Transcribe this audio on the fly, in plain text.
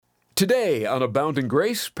Today on Abounding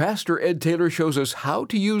Grace, Pastor Ed Taylor shows us how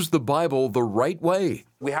to use the Bible the right way.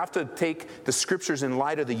 We have to take the Scriptures in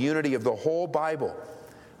light of the unity of the whole Bible.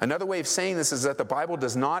 Another way of saying this is that the Bible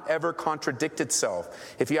does not ever contradict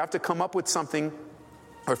itself. If you have to come up with something,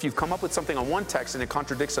 or if you've come up with something on one text and it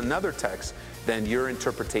contradicts another text, then your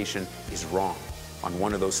interpretation is wrong on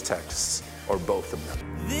one of those texts or both of them.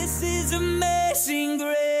 This is amazing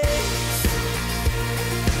grace.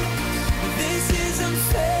 This is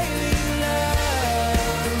unfailing love.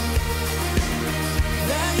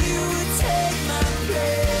 That you would take my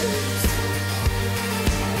place.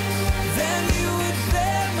 That you would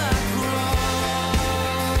bear my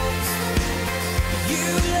cross. You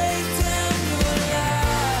laid down your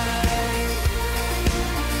life.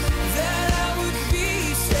 That I would be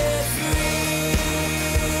set free.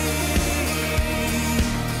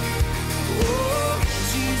 Oh,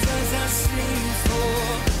 Jesus, I sing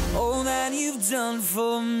for all that you've done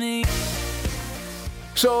for me.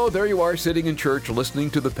 So there you are sitting in church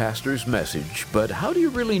listening to the pastor's message, but how do you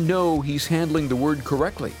really know he's handling the word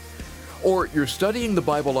correctly? Or you're studying the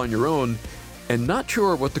Bible on your own and not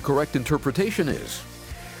sure what the correct interpretation is?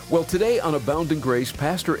 Well, today on Abounding Grace,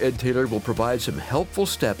 Pastor Ed Taylor will provide some helpful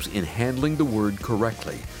steps in handling the word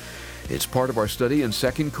correctly. It's part of our study in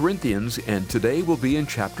 2 Corinthians, and today we'll be in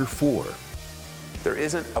chapter 4. There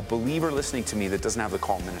isn't a believer listening to me that doesn't have the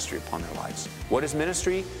call of ministry upon their lives. What is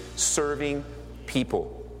ministry? Serving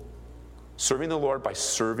people. Serving the Lord by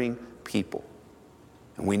serving people.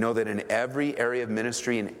 And we know that in every area of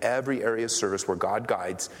ministry, in every area of service where God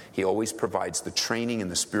guides, He always provides the training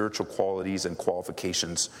and the spiritual qualities and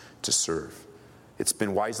qualifications to serve. It's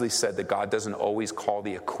been wisely said that God doesn't always call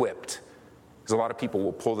the equipped. Because a lot of people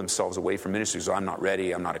will pull themselves away from ministry. So I'm not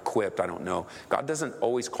ready, I'm not equipped, I don't know. God doesn't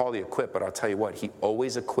always call the equipped, but I'll tell you what, He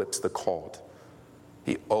always equips the called.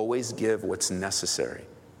 He always gives what's necessary.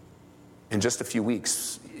 In just a few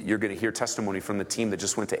weeks, you're going to hear testimony from the team that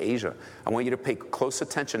just went to Asia. I want you to pay close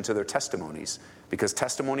attention to their testimonies, because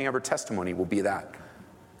testimony over testimony will be that.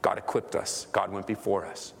 God equipped us. God went before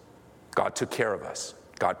us. God took care of us.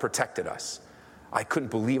 God protected us. I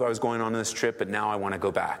couldn't believe I was going on this trip, but now I want to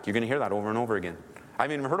go back. You're going to hear that over and over again. I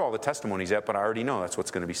haven't even heard all the testimonies yet, but I already know that's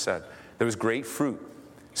what's going to be said. There was great fruit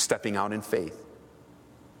stepping out in faith.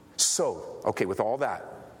 So, okay, with all that,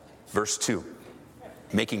 verse 2.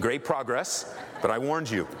 Making great progress, but I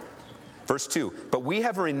warned you. Verse 2, but we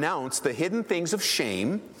have renounced the hidden things of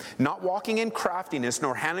shame, not walking in craftiness,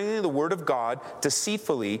 nor handling the word of God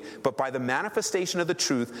deceitfully, but by the manifestation of the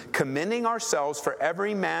truth, commending ourselves for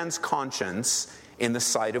every man's conscience in the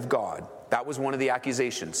sight of God. That was one of the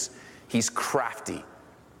accusations. He's crafty.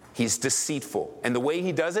 He's deceitful. And the way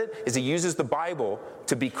he does it is he uses the Bible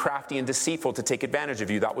to be crafty and deceitful, to take advantage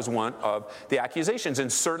of you. That was one of the accusations.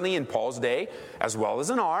 And certainly in Paul's day, as well as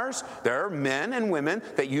in ours, there are men and women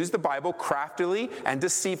that use the Bible craftily and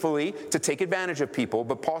deceitfully to take advantage of people.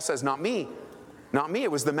 But Paul says, not me. Not me.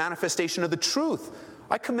 It was the manifestation of the truth.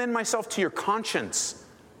 I commend myself to your conscience.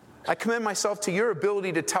 I commend myself to your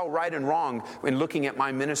ability to tell right and wrong in looking at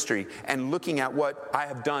my ministry and looking at what I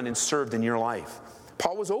have done and served in your life.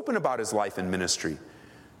 Paul was open about his life in ministry.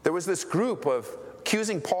 There was this group of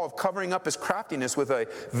accusing Paul of covering up his craftiness with a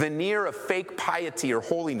veneer of fake piety or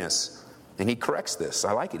holiness. And he corrects this.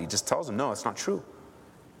 I like it. He just tells them, no, it's not true.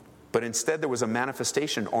 But instead there was a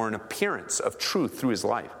manifestation or an appearance of truth through his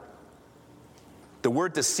life. The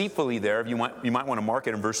word deceitfully there, you might want to mark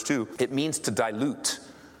it in verse 2, it means to dilute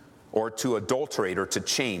or to adulterate or to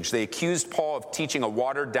change. They accused Paul of teaching a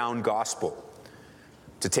watered-down gospel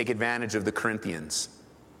to take advantage of the Corinthians.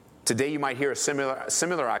 Today you might hear a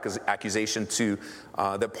similar accusation to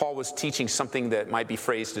that Paul was teaching something that might be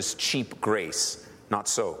phrased as cheap grace. Not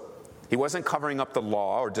so. He wasn't covering up the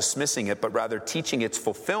law or dismissing it, but rather teaching its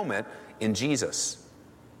fulfillment in Jesus,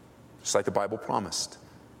 just like the Bible promised.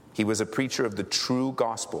 He was a preacher of the true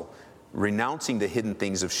gospel, renouncing the hidden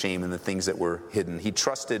things of shame and the things that were hidden. He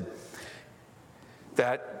trusted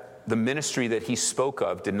that the ministry that he spoke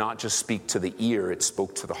of did not just speak to the ear, it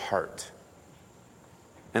spoke to the heart.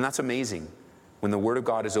 And that's amazing. When the Word of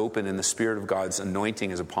God is open and the Spirit of God's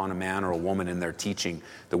anointing is upon a man or a woman in their teaching,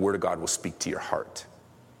 the Word of God will speak to your heart.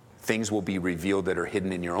 Things will be revealed that are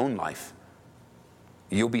hidden in your own life.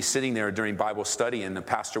 You'll be sitting there during Bible study and the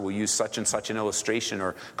pastor will use such and such an illustration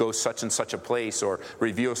or go such and such a place or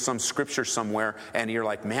reveal some scripture somewhere, and you're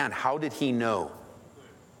like, man, how did he know?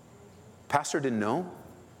 Pastor didn't know.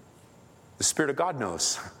 The Spirit of God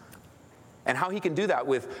knows. And how he can do that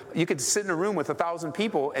you could sit in a room with 1,000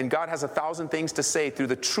 people and God has 1,000 things to say through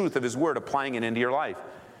the truth of his word, applying it into your life.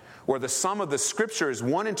 Where the sum of the scripture is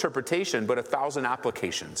one interpretation, but 1,000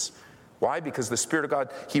 applications. Why? Because the Spirit of God,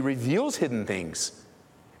 He reveals hidden things.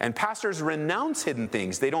 And pastors renounce hidden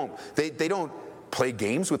things. They don't play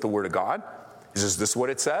games with the Word of God. Is this what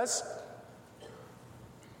it says?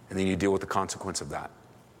 And then you deal with the consequence of that.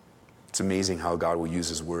 It's amazing how God will use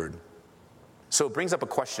His Word. So it brings up a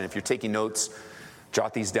question. If you're taking notes,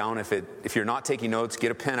 jot these down. If you're not taking notes,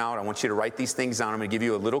 get a pen out. I want you to write these things down. I'm going to give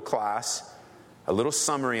you a little class, a little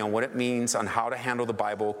summary on what it means on how to handle the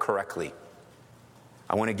Bible correctly.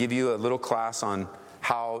 I want to give you a little class on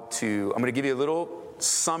I'm going to give you a little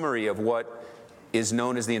summary of what is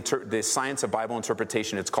known as the science of Bible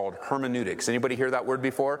interpretation. It's called hermeneutics. Anybody hear that word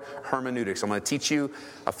before? Hermeneutics. I'm going to teach you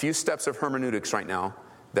a few steps of hermeneutics right now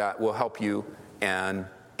that will help you, and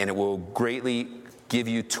it will greatly give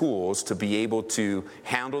you tools to be able to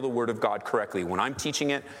handle the Word of God correctly. When I'm teaching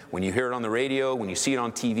it, when you hear it on the radio, when you see it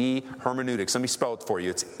on TV, hermeneutics. Let me spell it for you.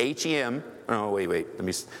 It's H-E-M. Oh, wait. Let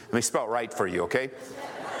me spell it right for you, okay?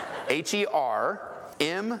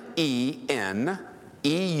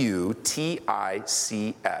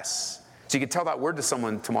 H-E-R-M-E-N-E-U-T-I-C-S. So you can tell that word to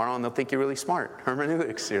someone tomorrow and they'll think you're really smart.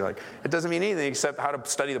 Hermeneutics. You're like, it doesn't mean anything except how to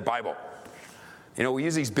study the Bible. You know, we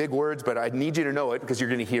use these big words, but I need you to know it because you're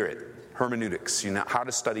going to hear it. Hermeneutics, you know, how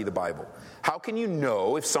to study the Bible. How can you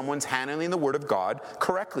know if someone's handling the Word of God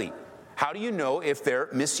correctly? How do you know if they're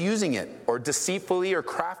misusing it or deceitfully or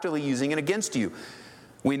craftily using it against you?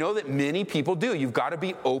 We know that many people do. You've got to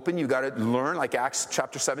be open. You've got to learn, like Acts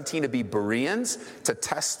chapter 17, to be Bereans, to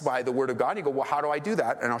test by the Word of God. You go, well, how do I do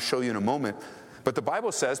that? And I'll show you in a moment. But the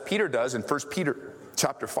Bible says, Peter does in 1 Peter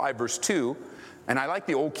chapter 5, verse 2, and I like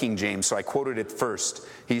the old King James, so I quoted it first.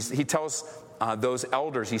 He tells those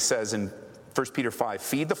elders, he says in 1 Peter 5,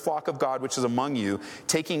 feed the flock of God which is among you,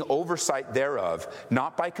 taking oversight thereof,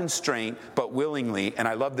 not by constraint, but willingly. And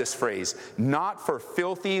I love this phrase, not for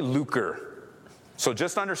filthy lucre. So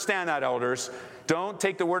just understand that, elders. Don't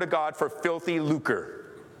take the Word of God for filthy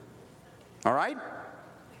lucre. All right?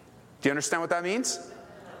 Do you understand what that means?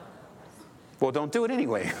 Well, don't do it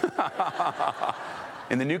anyway.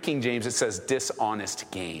 In the New King James, it says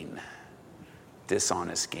dishonest gain.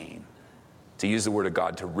 Dishonest gain. To use the Word of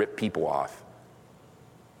God to rip people off.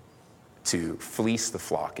 To fleece the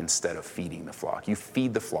flock instead of feeding the flock. You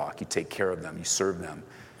feed the flock. You take care of them. You serve them.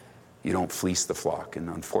 You don't fleece the flock. And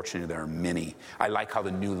unfortunately, there are many. I like how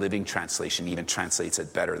the New Living Translation even translates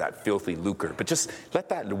it better, that filthy lucre. But just let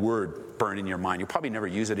that word burn in your mind. You'll probably never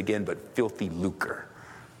use it again, but filthy lucre.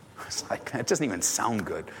 It's like, it doesn't even sound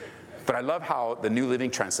good. But I love how the New Living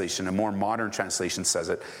Translation, a more modern translation, says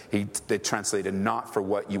it. They translated, not for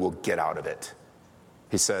what you will get out of it.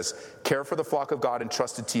 He says, care for the flock of God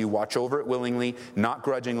entrusted to you. Watch over it willingly, not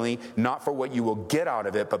grudgingly, not for what you will get out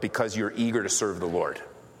of it, but because you're eager to serve the Lord.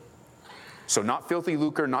 So not filthy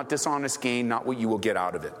lucre, not dishonest gain, not what you will get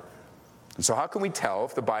out of it. And so how can we tell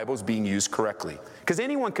if the Bible is being used correctly? Because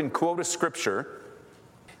anyone can quote a scripture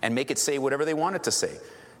and make it say whatever they want it to say.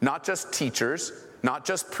 Not just teachers, not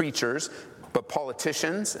just preachers, but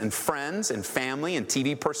politicians and friends and family and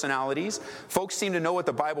TV personalities. Folks seem to know what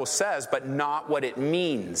the Bible says, but not what it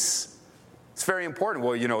means. It's very important.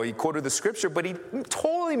 Well, you know, he quoted the scripture, but he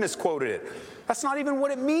totally misquoted it. That's not even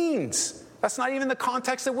what it means. That's not even the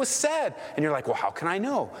context it was said. And you're like, well, how can I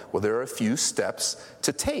know? Well, there are a few steps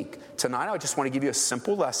to take. Tonight, I just want to give you a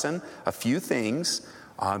simple lesson, a few things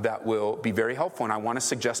that will be very helpful. And I want to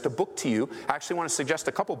suggest a book to you. I actually want to suggest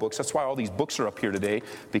a couple books. That's why all these books are up here today,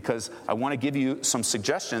 because I want to give you some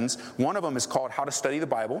suggestions. One of them is called How to Study the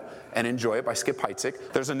Bible and Enjoy It by Skip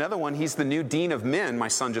Heitzig. There's another one. He's the new Dean of Men, my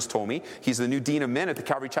son just told me. He's the new Dean of Men at the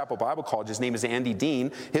Calvary Chapel Bible College. His name is Andy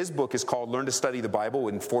Dean. His book is called Learn to Study the Bible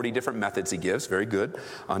in 40 different methods he gives. Very good.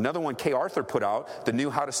 Another one, Kay Arthur put out, the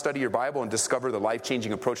new How to Study Your Bible and Discover the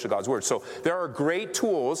Life-Changing Approach to God's Word. So there are great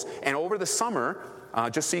tools, and over the summer,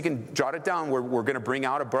 just so you can jot it down, we're going to bring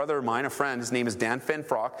out a brother of mine, a friend. His name is Dan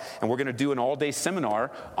Fenfrock, and we're going to do an all-day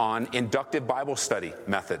seminar on inductive Bible study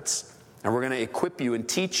methods. And we're going to equip you and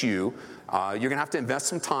teach you. You're going to have to invest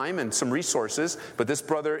some time and some resources, but this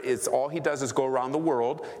brother, all he does is go around the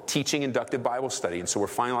world teaching inductive Bible study. And so we're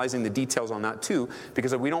finalizing the details on that too,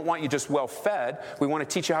 because we don't want you just well-fed. We want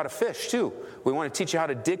to teach you how to fish too. We want to teach you how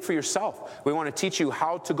to dig for yourself. We want to teach you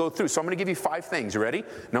how to go through. So I'm going to give you 5 things. You ready?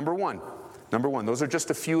 Number one, those are just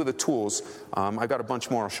a few of the tools. I've got a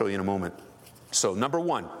bunch more I'll show you in a moment. So, number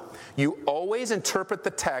 1, you always interpret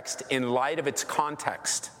the text in light of its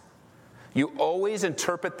context. You always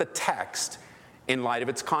interpret the text in light of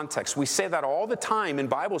its context. We say that all the time in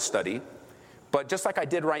Bible study, but just like I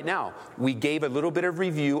did right now, we gave a little bit of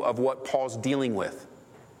review of what Paul's dealing with.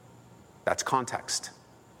 That's context.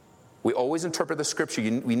 We always interpret the scripture.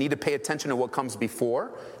 We need to pay attention to what comes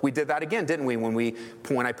before. We did that again, didn't we?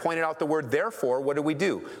 When I pointed out the word therefore, what did we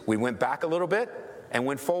do? We went back a little bit and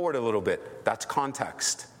went forward a little bit. That's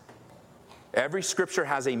context. Every scripture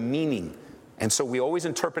has a meaning, and so we always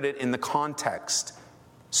interpret it in the context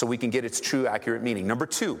so we can get its true, accurate meaning. Number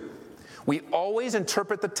 2, we always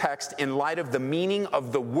interpret the text in light of the meaning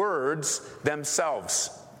of the words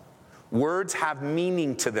themselves. Words have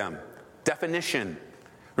meaning to them. Definition.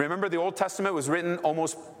 Remember, the Old Testament was written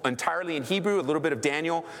almost entirely in Hebrew. A little bit of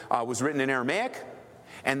Daniel was written in Aramaic.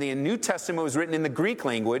 And the New Testament was written in the Greek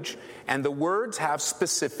language. And the words have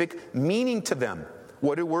specific meaning to them.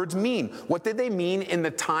 What do words mean? What did they mean in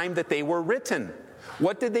the time that they were written?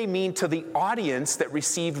 What did they mean to the audience that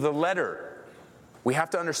received the letter? We have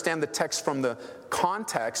to understand the text from the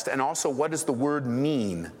context, and also what does the word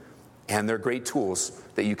mean? And they're great tools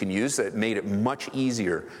that you can use that made it much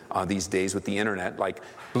easier these days with the internet. Like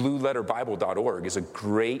blueletterbible.org is a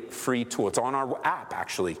great free tool. It's on our app,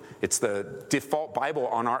 actually. It's the default Bible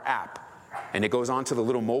on our app. And it goes on to the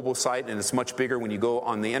little mobile site, and it's much bigger when you go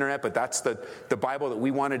on the internet. But that's the Bible that we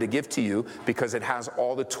wanted to give to you because it has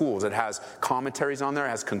all the tools. It has commentaries on there. It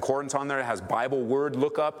has concordance on there. It has Bible word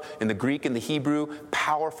lookup in the Greek and the Hebrew.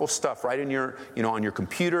 Powerful stuff right in your, on your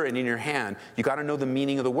computer and in your hand. You got to know the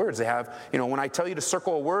meaning of the words. They have, when I tell you to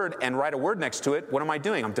circle a word and write a word next to it, what am I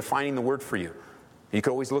doing? I'm defining the word for you. You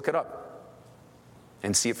can always look it up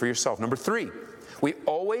and see it for yourself. Number 3. We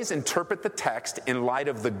always interpret the text in light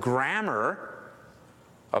of the grammar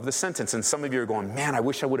of the sentence. And some of you are going, man, I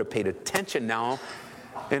wish I would have paid attention now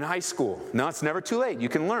in high school. No, it's never too late. You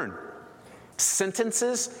can learn.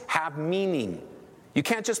 Sentences have meaning. You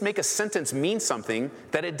can't just make a sentence mean something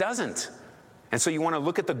that it doesn't. And so you want to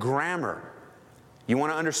look at the grammar. You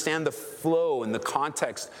want to understand the flow and the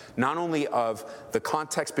context, not only of the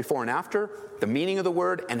context before and after, the meaning of the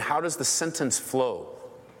word, and how does the sentence flow.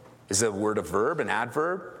 Is the word a verb, an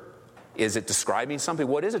adverb? Is it describing something?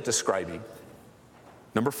 What is it describing?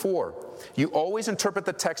 Number 4, you always interpret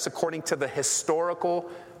the text according to the historical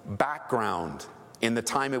background in the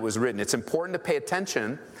time it was written. It's important to pay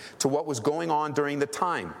attention to what was going on during the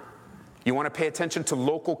time. You want to pay attention to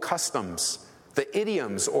local customs, the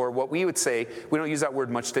idioms, or what we would say, we don't use that word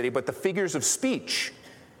much today, but the figures of speech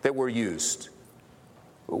that were used.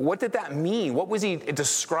 What did that mean? What was he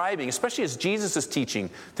describing? Especially as Jesus is teaching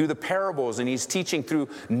through the parables, and he's teaching through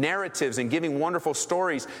narratives and giving wonderful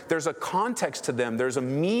stories. There's a context to them. There's a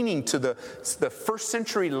meaning to the first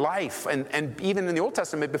century life, and even in the Old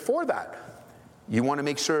Testament before that. You want to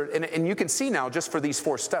make sure, and you can see now just for these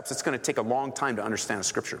 4 steps, it's going to take a long time to understand the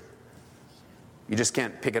Scripture. You just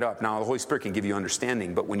can't pick it up. Now, the Holy Spirit can give you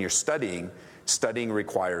understanding, but when you're studying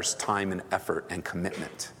requires time and effort and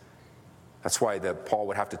commitment. That's why Paul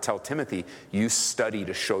would have to tell Timothy, you study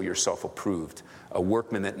to show yourself approved, a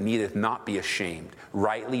workman that needeth not be ashamed,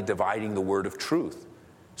 rightly dividing the word of truth.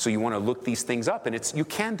 So you want to look these things up, and you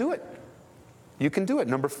can do it. You can do it.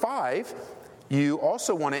 Number 5, you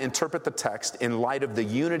also want to interpret the text in light of the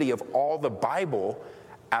unity of all the Bible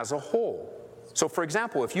as a whole. So, for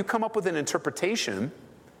example, if you come up with an interpretation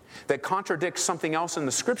that contradicts something else in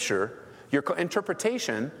the Scripture, your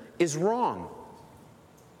interpretation is wrong.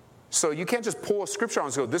 So you can't just pull a scripture out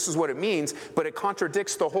and go, this is what it means, but it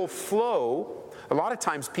contradicts the whole flow. A lot of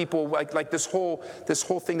times people, like this whole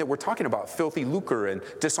thing that we're talking about, filthy lucre and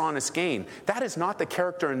dishonest gain, that is not the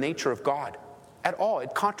character and nature of God at all.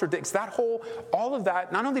 It contradicts all of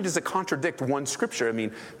that. Not only does it contradict one scripture, I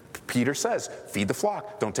mean, Peter says, feed the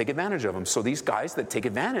flock, don't take advantage of them. So these guys that take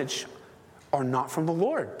advantage are not from the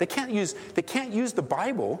Lord. They can't use the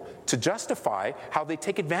Bible to justify how they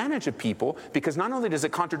take advantage of people, because not only does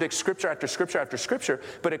it contradict scripture after scripture after scripture,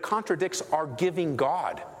 but it contradicts our giving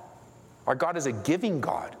God. Our God is a giving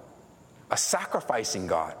God, a sacrificing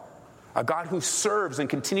God, a God who serves and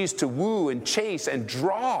continues to woo and chase and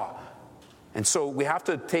draw. And so we have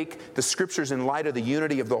to take the scriptures in light of the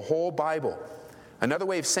unity of the whole Bible. Another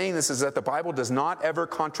way of saying this is that the Bible does not ever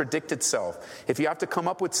contradict itself. If you have to come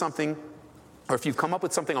up with something, or if you've come up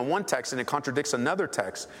with something on one text and it contradicts another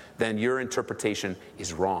text, then your interpretation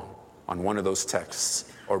is wrong on one of those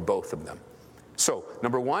texts or both of them. So,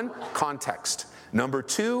 number 1, context. Number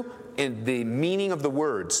 2, in the meaning of the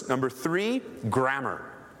words. Number 3, grammar.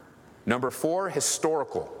 Number 4,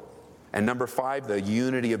 historical. And number 5, the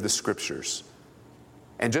unity of the scriptures.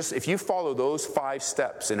 And just if you follow those 5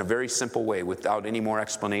 steps in a very simple way without any more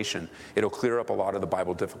explanation, it'll clear up a lot of the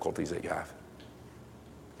Bible difficulties that you have.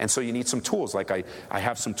 And so you need some tools. Like I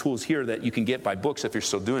have some tools here that you can get by books if you're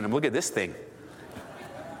still doing them. Look at this thing.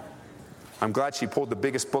 I'm glad she pulled the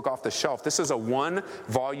biggest book off the shelf. This is a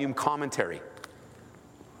 1-volume commentary.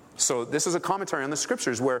 So this is a commentary on the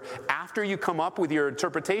scriptures where after you come up with your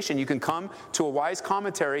interpretation, you can come to a wise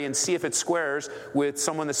commentary and see if it squares with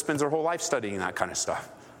someone that spends their whole life studying that kind of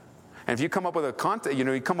stuff. And if you come up with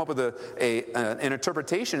you come up with an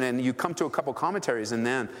interpretation and you come to a couple commentaries and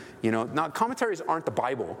then, now commentaries aren't the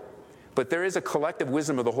Bible, but there is a collective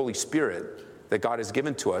wisdom of the Holy Spirit that God has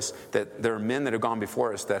given to us, that there are men that have gone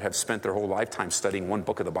before us that have spent their whole lifetime studying one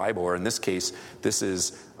book of the Bible, or in this case, this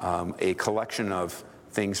is a collection of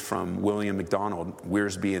things from William MacDonald,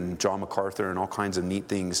 Wiersbe, and John MacArthur, and all kinds of neat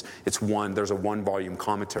things. There's a one-volume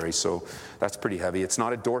commentary, so that's pretty heavy. It's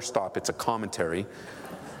not a doorstop, it's a commentary.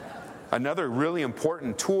 Another really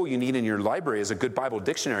important tool you need in your library is a good Bible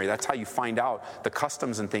dictionary. That's how you find out the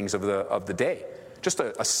customs and things of the day. Just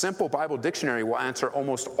a simple Bible dictionary will answer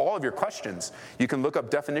almost all of your questions. You can look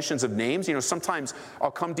up definitions of names. Sometimes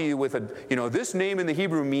I'll come to you with this name in the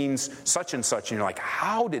Hebrew means such and such. And you're like,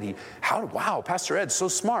 wow, Pastor Ed's so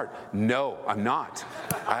smart. No, I'm not.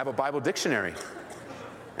 I have a Bible dictionary.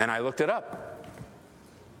 And I looked it up.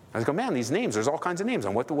 I go, man, these names, there's all kinds of names. I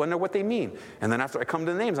wonder what they mean. And then after I come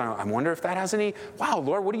to the names, I wonder if that has any, wow,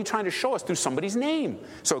 Lord, what are you trying to show us through somebody's name?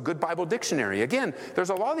 So a good Bible dictionary. Again, there's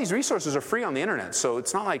a lot of these resources are free on the internet. So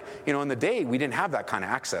it's not like, in the day, we didn't have that kind of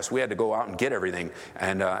access. We had to go out and get everything.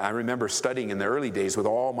 And I remember studying in the early days with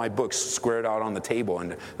all my books squared out on the table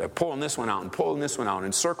and pulling this one out and pulling this one out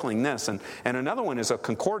and circling this. And another one is a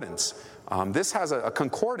concordance. This has a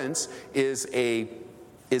concordance is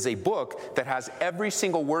a book that has every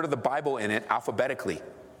single word of the Bible in it alphabetically.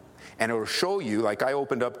 And it will show you, like I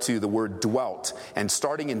opened up to the word dwelt, and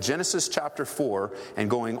starting in Genesis chapter 4 and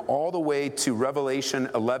going all the way to Revelation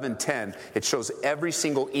 11:10, it shows every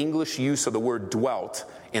single English use of the word dwelt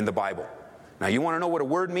in the Bible. Now you want to know what a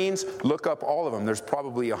word means? Look up all of them. There's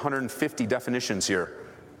probably 150 definitions here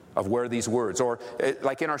of where these words, or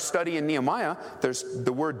like in our study in Nehemiah, there's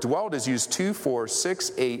the word dwelt is used 2, 4,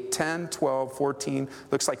 6, 8, 10, 12, 14,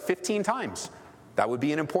 looks like 15 times. That would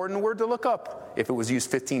be an important word to look up if it was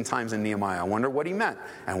used 15 times in Nehemiah. I wonder what he meant.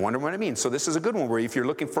 I wonder what it means. So this is a good one where if you're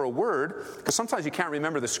looking for a word, because sometimes you can't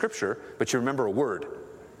remember the scripture, but you remember a word.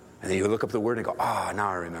 And then you look up the word and go, now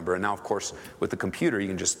I remember. And now, of course, with the computer, you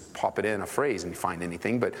can just pop it in a phrase and you find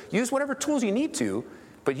anything. But use whatever tools you need to.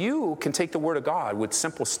 But you can take the Word of God with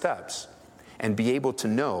simple steps and be able to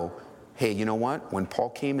know, hey, you know what? When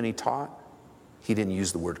Paul came and he taught, he didn't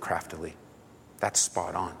use the word craftily. That's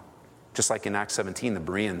spot on. Just like in Acts 17, the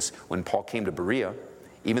Bereans, when Paul came to Berea,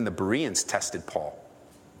 even the Bereans tested Paul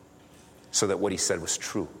so that what he said was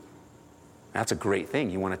true. That's a great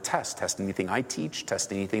thing. You want to test anything I teach,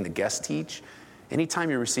 test anything the guests teach.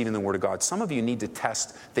 Anytime you're receiving the Word of God, some of you need to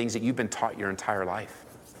test things that you've been taught your entire life.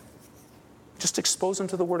 Just expose them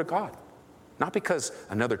to the Word of God. Not because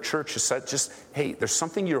another church has said, just, hey, there's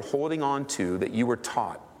something you're holding on to that you were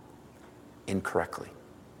taught incorrectly.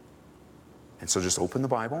 And so just open the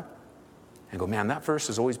Bible and go, man, that verse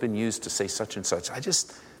has always been used to say such and such.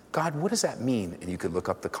 God, what does that mean? And you could look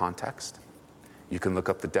up the context. You can look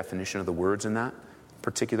up the definition of the words in that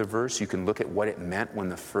particular verse. You can look at what it meant when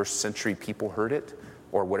the first century people heard it,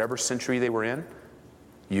 or whatever century they were in.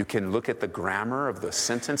 You can look at the grammar of the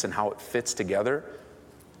sentence and how it fits together.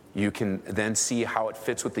 You can then see how it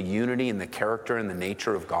fits with the unity and the character and the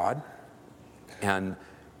nature of God. And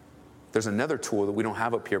there's another tool that we don't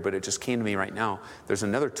have up here, but it just came to me right now. There's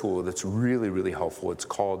another tool that's really, really helpful. It's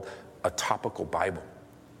called a topical Bible.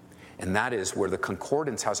 And that is where the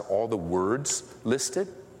concordance has all the words listed.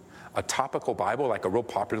 A topical Bible, like a real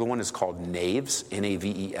popular one, is called Naves,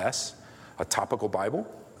 N-A-V-E-S. A topical Bible.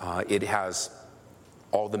 It has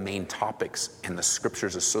all the main topics and the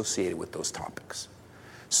scriptures associated with those topics.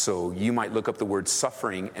 So you might look up the word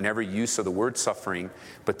suffering and every use of the word suffering,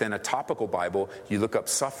 but then a topical Bible, you look up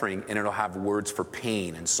suffering and it'll have words for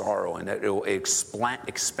pain and sorrow, and it'll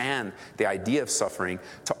expand the idea of suffering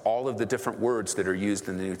to all of the different words that are used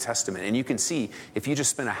in the New Testament. And you can see, if you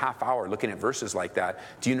just spend a half hour looking at verses like that,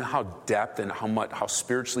 do you know how depth and how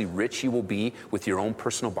spiritually rich you will be with your own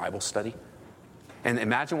personal Bible study? And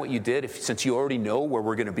imagine what you did since you already know where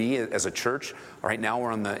we're going to be as a church. Right now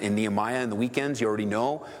we're in Nehemiah in the weekends. You already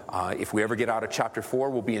know. If we ever get out of chapter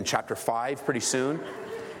 4, we'll be in chapter 5 pretty soon.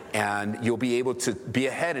 And you'll be able to be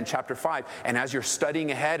ahead in chapter 5. And as you're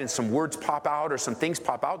studying ahead and some words pop out or some things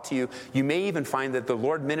pop out to you, you may even find that the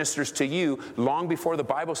Lord ministers to you long before the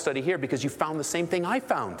Bible study here, because you found the same thing I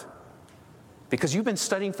found. Because you've been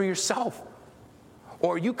studying for yourself.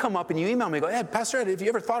 Or you come up and you email me and go, hey, Pastor Ed, have you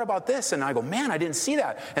ever thought about this? And I go, man, I didn't see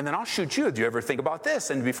that. And then I'll shoot you. Do you ever think about this?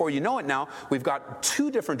 And before you know it now, we've got two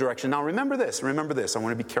different directions. Now remember this. I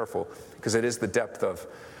want to be careful, because it is the depth of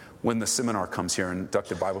when the seminar comes here,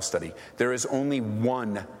 inductive Bible study, there is only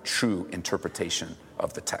one true interpretation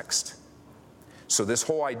of the text. So this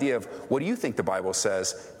whole idea of, what do you think the Bible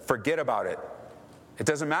says? Forget about it. It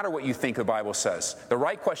doesn't matter what you think the Bible says. The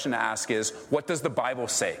right question to ask is, what does the Bible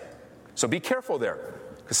say? So be careful there.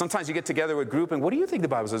 Because sometimes you get together with a group and, what do you think the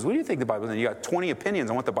Bible says? What do you think the Bible says? And you got 20 opinions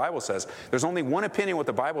on what the Bible says. There's only one opinion what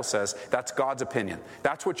the Bible says. That's God's opinion.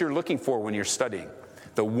 That's what you're looking for when you're studying.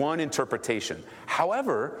 The one interpretation.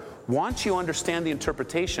 However, once you understand the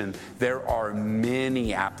interpretation, there are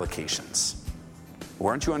many applications.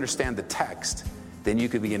 Once you understand the text, then you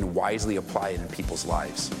can begin to wisely apply it in people's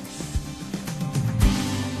lives.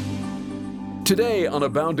 Today on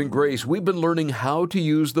Abounding Grace, we've been learning how to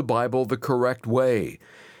use the Bible the correct way.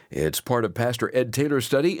 It's part of Pastor Ed Taylor's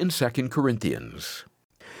study in 2 Corinthians.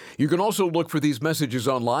 You can also look for these messages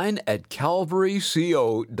online at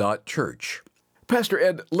calvaryco.church. Pastor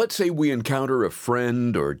Ed, let's say we encounter a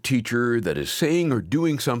friend or teacher that is saying or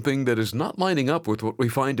doing something that is not lining up with what we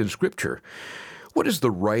find in Scripture. What is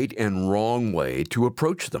the right and wrong way to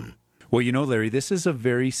approach them? Well, Larry, this is a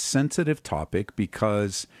very sensitive topic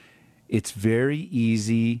because it's very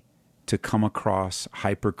easy to come across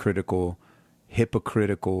hypercritical,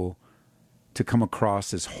 hypocritical, to come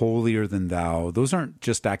across as holier than thou. Those aren't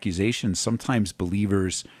just accusations. Sometimes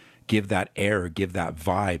believers give that air, give that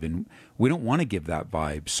vibe, and we don't want to give that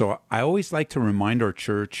vibe. So I always like to remind our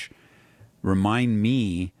church, remind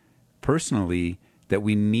me personally, that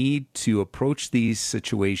we need to approach these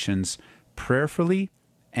situations prayerfully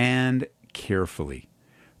and carefully.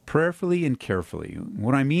 Prayerfully and carefully.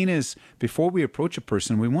 What I mean is, before we approach a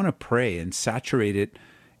person, we want to pray and saturate it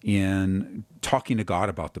in talking to God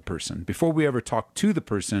about the person. Before we ever talk to the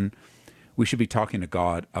person, we should be talking to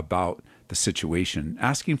God about the situation,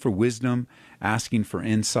 asking for wisdom, asking for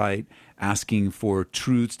insight, asking for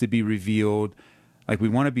truths to be revealed. Like, we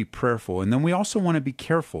want to be prayerful. And then we also want to be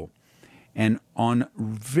careful. And on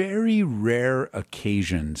very rare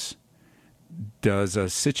occasions, does a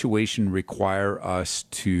situation require us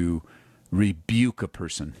to rebuke a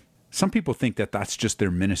person? Some people think that that's just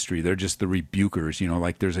their ministry. They're just the rebukers,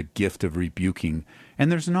 like there's a gift of rebuking. And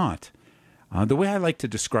there's not. The way I like to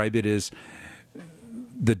describe it is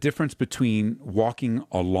the difference between walking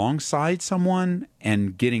alongside someone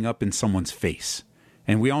and getting up in someone's face.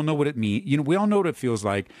 And we all know what it means. We all know what it feels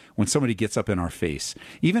like when somebody gets up in our face,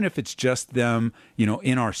 even if it's just them,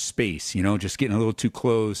 in our space, just getting a little too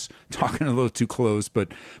close, talking a little too close,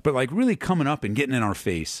 but like really coming up and getting in our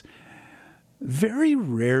face. Very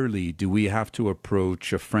rarely do we have to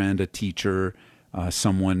approach a friend, a teacher,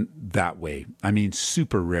 someone that way. I mean,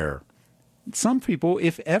 super rare. Some people,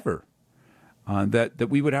 if ever, that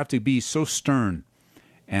we would have to be so stern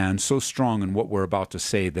and so strong in what we're about to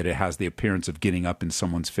say that it has the appearance of getting up in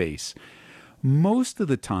someone's face. Most of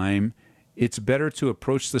the time, it's better to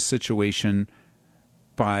approach the situation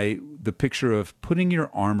by the picture of putting your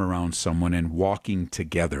arm around someone and walking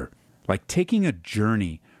together, like taking a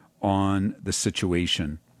journey on the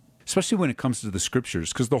situation, especially when it comes to the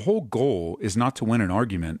Scriptures, because the whole goal is not to win an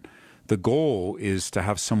argument. The goal is to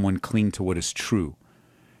have someone cling to what is true.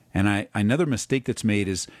 And another mistake that's made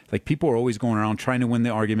is, like, people are always going around trying to win the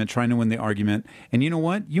argument. And you know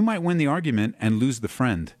what? You might win the argument and lose the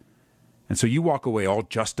friend. And so you walk away all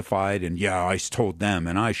justified and, I told them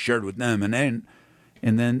and I shared with them. And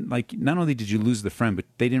then, like, not only did you lose the friend, but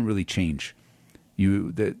they didn't really change.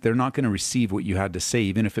 They're not going to receive what you had to say,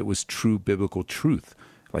 even if it was true biblical truth,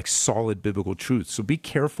 like solid biblical truth. So be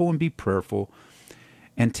careful and be prayerful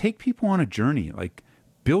and take people on a journey, like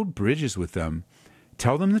build bridges with them.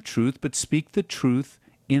 Tell them the truth, but speak the truth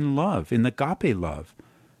in love, in the agape love.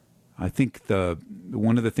 I think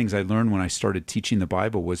one of the things I learned when I started teaching the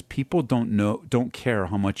Bible was people don't care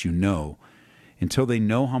how much you know until they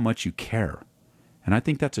know how much you care. And I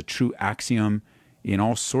think that's a true axiom in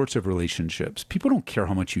all sorts of relationships. People don't care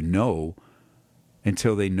how much you know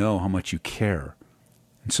until they know how much you care.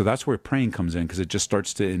 And so that's where praying comes in, because it just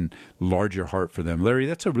starts to enlarge your heart for them. Larry,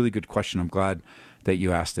 that's a really good question. I'm glad that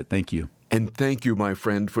you asked it. Thank you. And thank you, my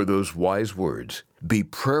friend, for those wise words. Be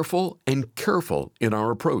prayerful and careful in our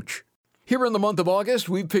approach. Here in the month of August,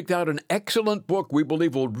 we've picked out an excellent book we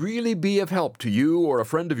believe will really be of help to you or a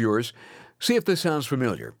friend of yours. See if this sounds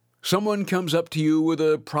familiar. Someone comes up to you with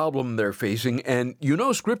a problem they're facing, and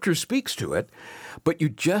Scripture speaks to it, but you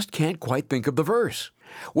just can't quite think of the verse.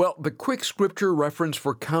 Well, the Quick Scripture Reference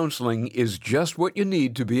for Counseling is just what you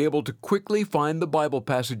need to be able to quickly find the Bible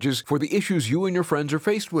passages for the issues you and your friends are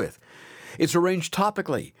faced with. It's arranged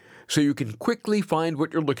topically, so you can quickly find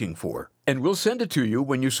what you're looking for. And we'll send it to you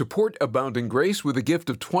when you support Abounding Grace with a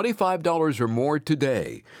gift of $25 or more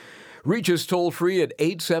today. Reach us toll-free at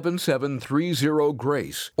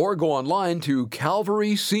 877-30-GRACE or go online to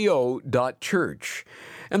calvaryco.church.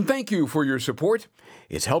 And thank you for your support.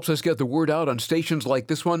 It helps us get the word out on stations like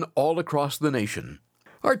this one all across the nation.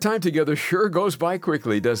 Our time together sure goes by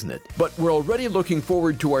quickly, doesn't it? But we're already looking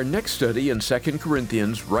forward to our next study in 2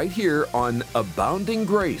 Corinthians right here on Abounding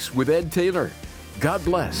Grace with Ed Taylor. God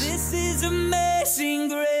bless. This is amazing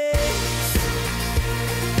grace.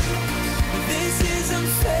 This is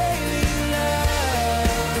unfailing love.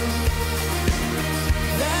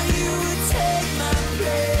 That you would take my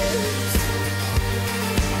place.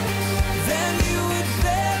 That you would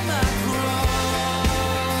bear my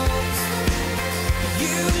cross.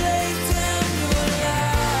 You laid down your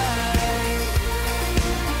life.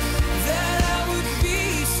 That I would be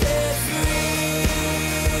set free.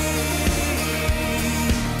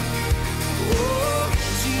 Oh,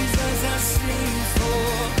 Jesus, I sing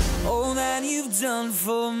for all that you've done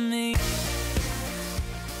for me.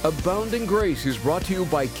 Abounding Grace is brought to you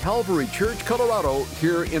by Calvary Church, Colorado,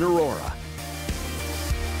 here in Aurora.